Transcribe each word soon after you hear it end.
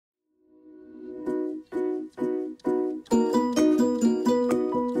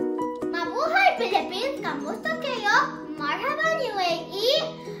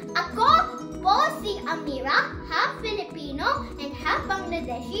Mira, half Filipino and half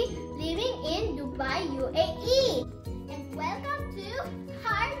Bangladeshi living in Dubai, UAE. And welcome to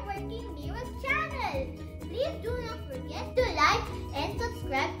Hardworking Mira's channel. Please do not forget to like and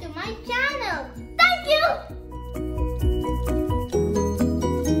subscribe to my channel. Thank you!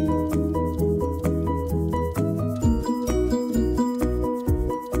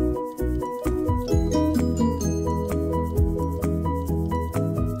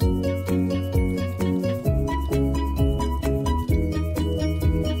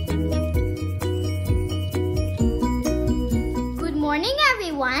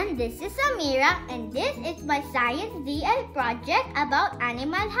 This is Mira and this is my Science DL project about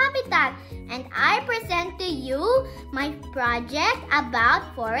animal habitat, and I present to you my project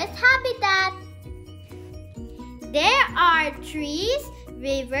about forest habitat. There are trees,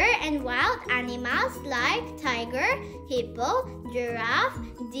 river and wild animals like tiger, hippo, giraffe,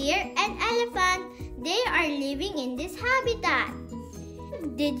 deer and elephant. They are living in this habitat.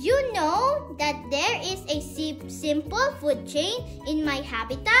 Did you know that there is a simple food chain in my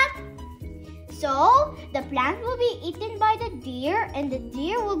habitat? So, the plant will be eaten by the deer and the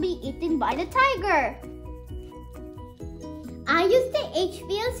deer will be eaten by the tiger. I use the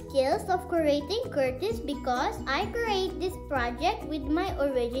HPL skills of creating Curtis because I create this project with my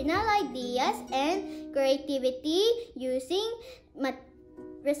original ideas and creativity using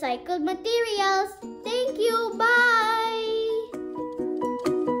recycled materials. Thank you. Bye!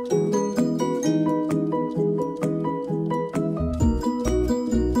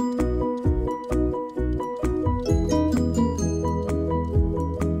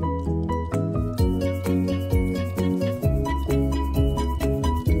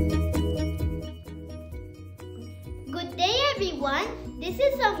 This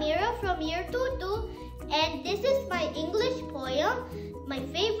is Mira from year 2-2 and this is my English poem, my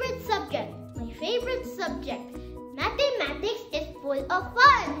favorite subject. Mathematics is full of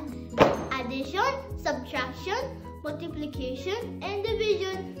fun. Addition, subtraction, multiplication and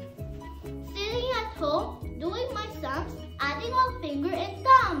division. Sitting at home, doing my sums, adding all finger and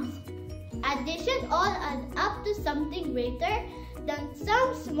thumbs. Addition all add up to something greater than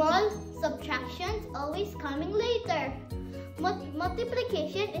some small subtractions always coming later.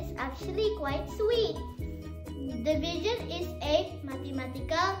 Multiplication is actually quite sweet. Division is a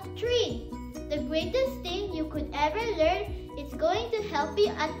mathematical treat. The greatest thing you could ever learn is going to help you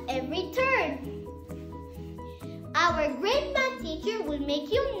at every turn. Our great math teacher will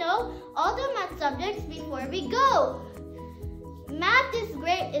make you know all the math subjects before we go. Math is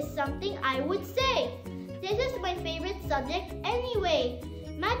great is something I would say. This is my favorite subject anyway.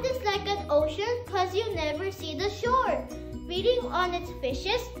 Math is like an ocean cause you never see the shore. Feeding on its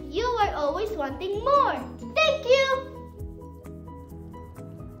fishes, you are always wanting more. Thank you!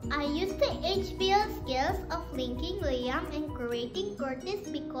 I use the HPL skills of linking Liam and creating Curtis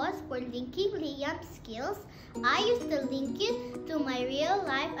because for linking Liam's skills, I used to link it to my real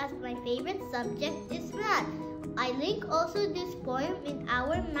life as my favorite subject is math. I link also this poem in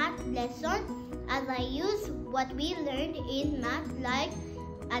our math lesson as I use what we learned in math like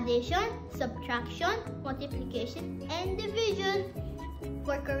addition, subtraction, multiplication, and division.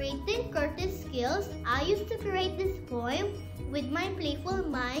 For creating Curtis skills, I used to create this poem with my playful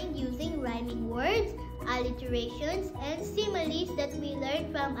mind using rhyming words, alliterations, and similes that we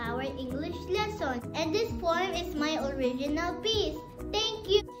learned from our English lesson. And this poem is my original piece. Thank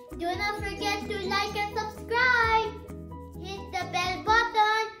you! Do not forget to like and subscribe! Hit the bell button!